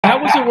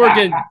how was it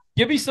working?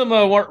 Give me some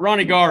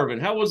Ronnie Garvin.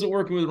 How was it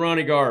working with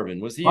Ronnie Garvin?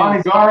 Was he?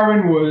 Ronnie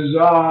Garvin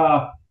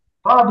was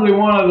probably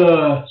one of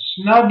the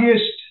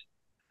snuggest,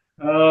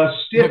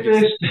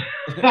 stiffest,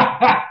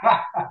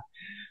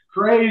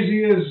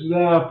 craziest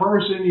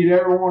person you'd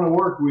ever want to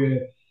work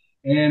with.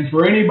 And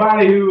for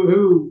anybody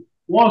who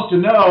wants to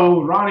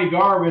know, Ronnie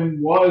Garvin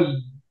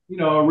was,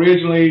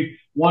 originally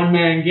one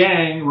man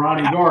gang,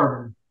 Ronnie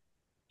Garvin.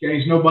 In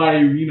case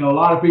nobody, a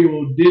lot of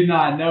people did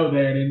not know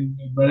that,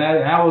 but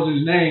that was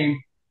his name.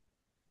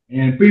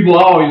 And people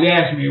always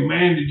ask me,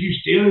 man, did you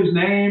steal his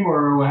name,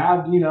 or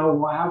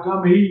how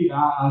come he?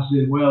 I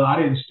said, well, I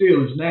didn't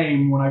steal his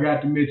name when I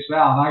got to Mid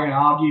South.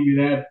 I'll give you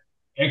that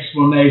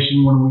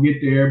explanation when we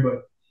get there,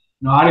 but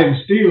no, I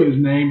didn't steal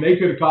his name. They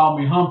could have called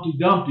me Humpty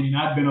Dumpty, and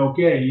I'd been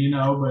okay.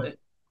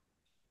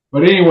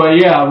 But anyway,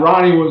 yeah,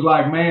 Ronnie was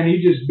like, man,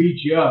 he just beat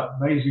you up,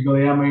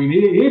 basically. I mean,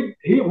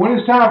 he when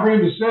it's time for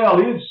him to sell,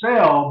 he'd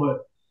sell, but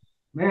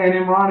man,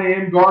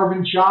 them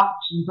Garvin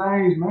chops and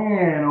things,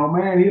 man, oh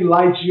man, he'd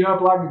light you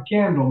up like a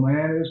candle,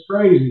 man. It's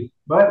crazy.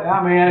 But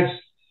I mean,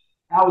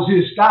 that was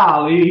his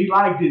style. He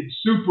liked it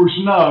super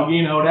snug,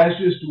 That's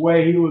just the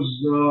way he was.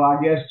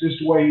 I guess just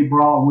the way he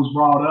was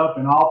brought up,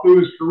 and all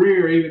through his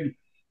career, even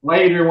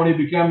later when he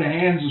became the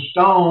Hands of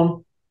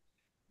Stone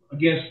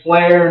against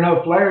Flair.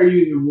 No, Flair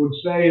you would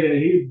say that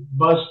he'd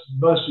bust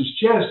his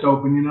chest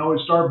open, it'd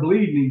start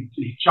bleeding.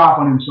 He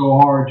chopping him so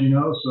hard,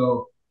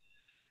 So,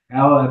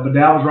 but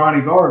that was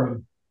Ronnie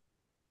Garvin.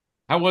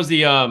 How was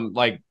the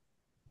like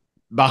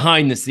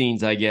behind the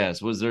scenes? I guess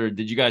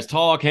did you guys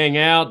talk, hang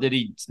out? Did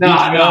he no,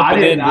 beat you no, up I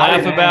and then didn't.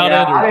 laugh about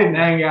it? Or? I didn't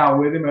hang out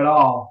with him at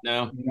all.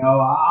 No.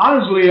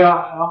 Honestly,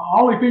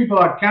 only people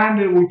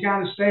we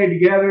kind of stayed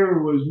together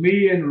was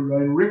me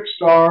and Rick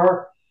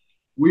Starr.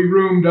 We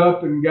roomed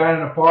up and got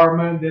an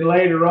apartment. Then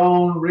later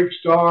on, Rick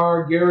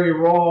Starr, Gary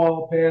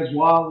Royal, Paz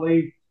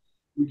Watley,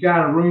 we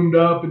kind of roomed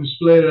up and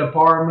split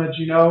apartments,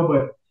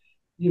 But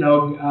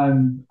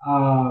and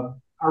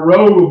I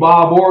rode with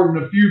Bob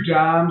Orton a few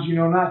times,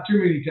 not too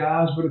many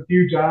times, but a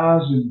few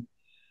times.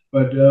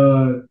 But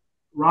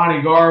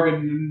Ronnie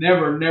Garvin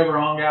never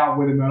hung out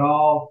with him at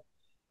all.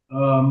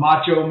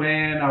 Macho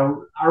Man.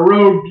 I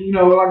rode,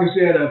 like I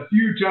said, a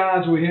few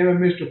times with him and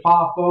Mr.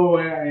 Poffo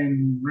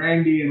and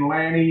Randy and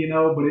Lanny,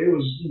 but it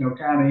was,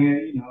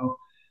 kind of,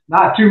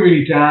 not too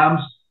many times.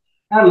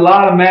 Had a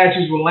lot of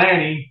matches with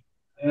Lanny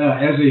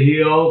as a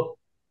heel.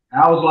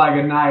 That was like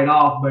a night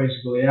off,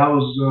 basically. I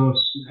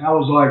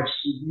was like,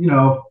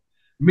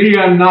 me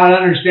not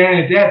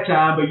understanding at that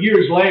time, but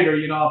years later,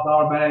 I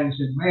thought about it and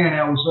said, man,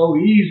 that was so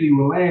easy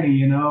with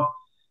Lanny, And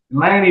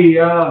Lanny,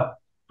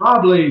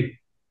 probably,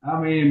 I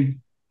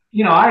mean,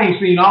 I ain't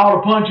seen all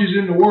the punches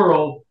in the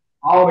world.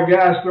 All the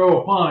guys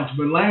throw a punch,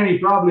 but Lanny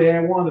probably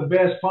had one of the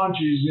best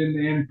punches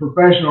in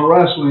professional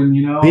wrestling,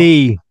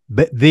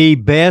 The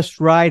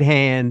best right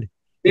hand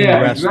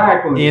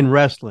exactly. in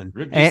wrestling.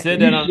 Rick just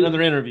said that on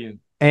another interview.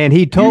 And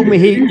he told me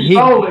he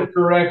sold it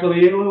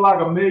correctly. It looked like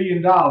 $1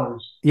 million.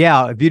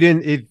 Yeah, if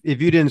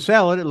you didn't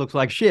sell it, it looks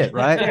like shit,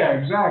 right? Yeah,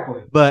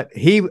 exactly. But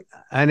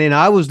then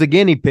I was the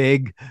guinea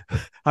pig.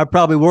 I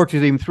probably worked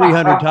with him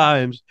 300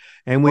 times,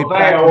 and we.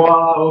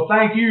 Well,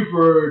 thank you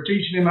for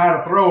teaching him how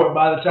to throw it.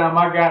 By the time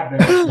I got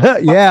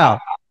there, yeah.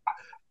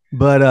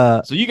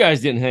 But so you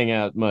guys didn't hang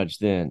out much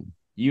then.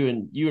 You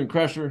and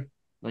Crusher,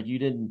 like you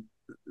didn't.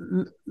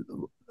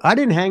 I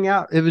didn't hang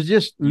out. It was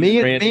just me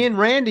and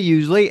Randy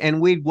usually,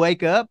 and we'd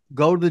wake up,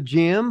 go to the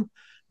gym,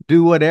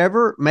 do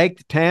whatever, make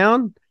the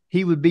town.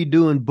 He would be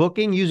doing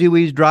booking. Usually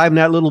we was driving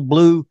that little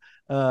blue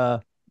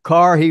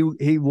car.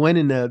 He went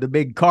in the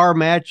big car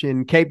match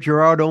in Cape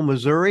Girardeau,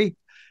 Missouri,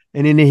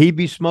 and then he'd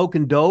be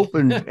smoking dope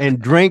and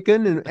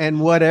drinking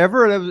and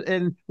whatever.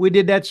 And we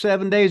did that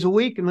 7 days a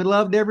week, and we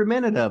loved every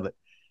minute of it.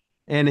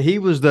 And he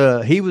was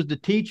the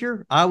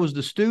teacher. I was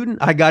the student.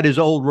 I got his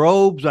old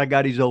robes. I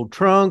got his old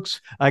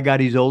trunks. I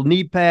got his old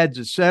knee pads,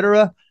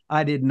 etc.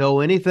 I didn't know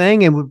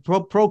anything and would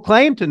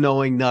proclaim to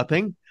knowing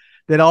nothing,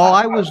 that all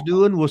I was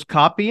doing was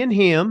copying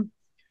him,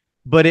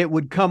 but it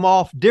would come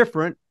off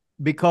different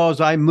because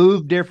I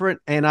moved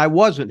different and I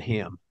wasn't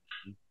him.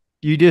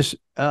 You just,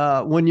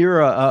 when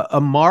you're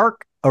a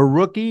mark, a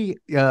rookie,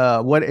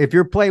 if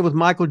you're playing with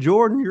Michael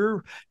Jordan,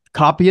 you're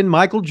copying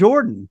Michael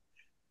Jordan.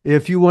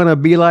 If you want to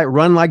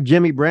run like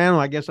Jimmy Brown,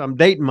 I guess I'm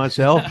dating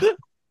myself.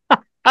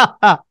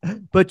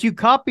 But you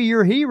copy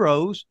your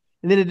heroes,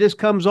 and then it just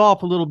comes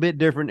off a little bit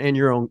different, and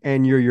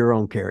you're your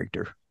own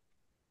character.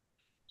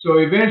 So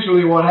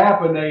eventually, what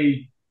happened?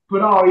 They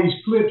put all these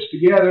clips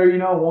together,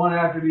 one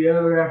after the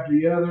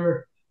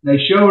other. They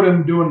showed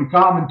him doing the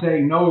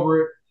commentating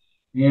over it,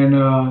 and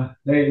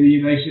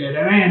they said,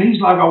 "Man,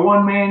 he's like a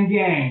one-man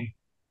gang."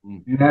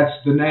 And that's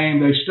the name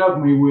they stuck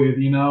me with,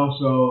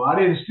 So I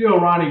didn't steal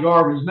Ronnie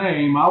Garvin's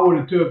name. I would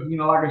have took,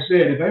 like I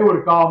said, if they would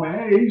have called me,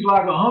 hey, he's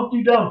like a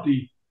Humpty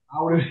Dumpty,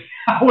 I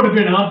would have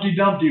been Humpty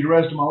Dumpty the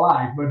rest of my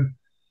life. But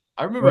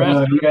I remember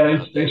asking.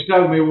 they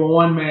stuck me with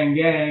one man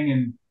gang,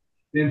 and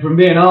then from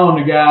then on,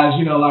 the guys,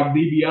 you know, like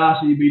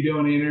DiBiase would be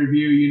doing the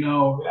interview, you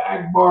know,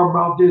 Akbar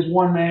brought this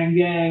one man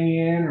gang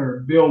in,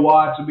 or Bill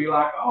Watts would be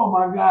like, oh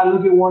my God,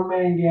 look at one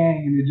man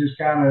gang. And it just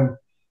kind of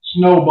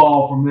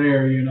snowballed from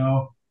there, you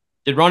know.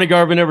 Did Ronnie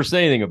Garvin ever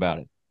say anything about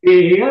it?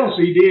 Yes,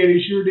 he did.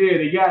 He sure did.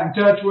 He got in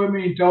touch with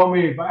me and told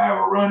me if I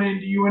ever run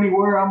into you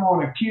anywhere, I'm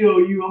going to kill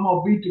you. I'm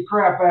going to beat the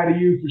crap out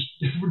of you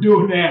for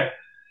doing that.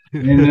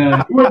 And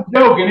he wasn't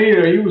joking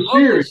either. He was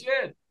serious.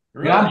 Shit.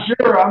 Really?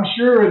 I'm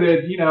sure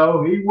that, you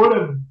know, he would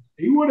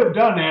have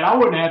done that. I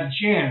wouldn't have had a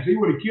chance. He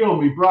would have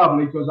killed me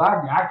probably, because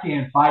I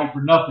can't fight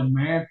for nothing,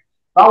 man. If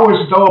I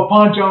was to throw a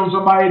punch on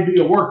somebody, it'd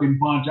be a working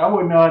punch. I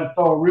wouldn't know how to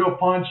throw a real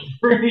punch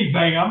for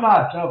anything. I'm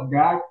not a tough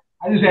guy.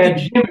 I just had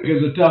the gimmick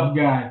as a tough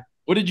guy.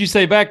 What did you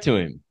say back to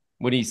him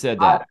when he said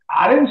that?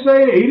 I didn't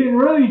say it. He didn't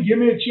really give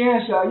me a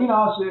chance. You know,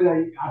 I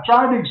said I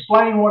tried to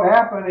explain what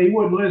happened. He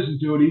wouldn't listen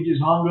to it. He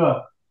just hung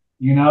up,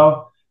 you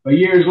know. But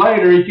years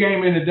later, he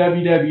came into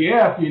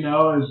WWF, you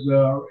know, as,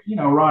 you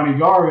know, Ronnie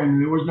Garvin,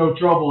 and there was no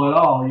trouble at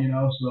all, you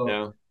know.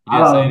 So,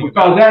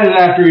 because that is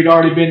after he'd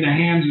already been the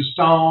Hands of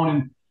Stone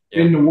and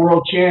been the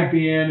world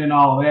champion and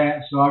all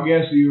that. So I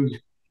guess he was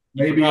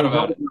maybe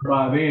over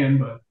by then.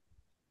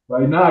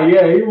 But no,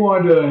 yeah, he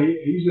wanted to,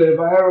 he said, if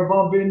I ever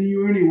bump into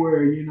you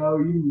anywhere, you know,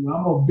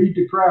 I'm going to beat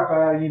the crap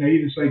out of you. You know, he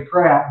didn't say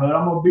crap, but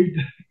I'm going to beat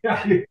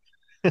the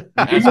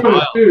he would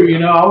have too, you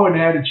know, I wouldn't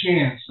have had a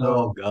chance. So.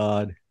 Oh,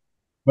 God.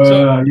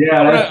 But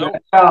yeah,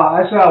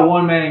 that's how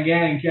One Man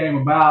Gang came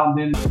about.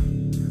 And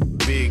then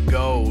big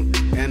gold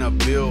and a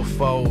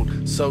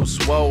billfold, so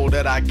swole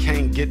that I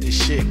can't get the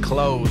shit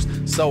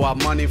closed. So I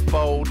money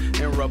fold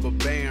and rubber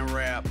band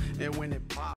wrap, and when it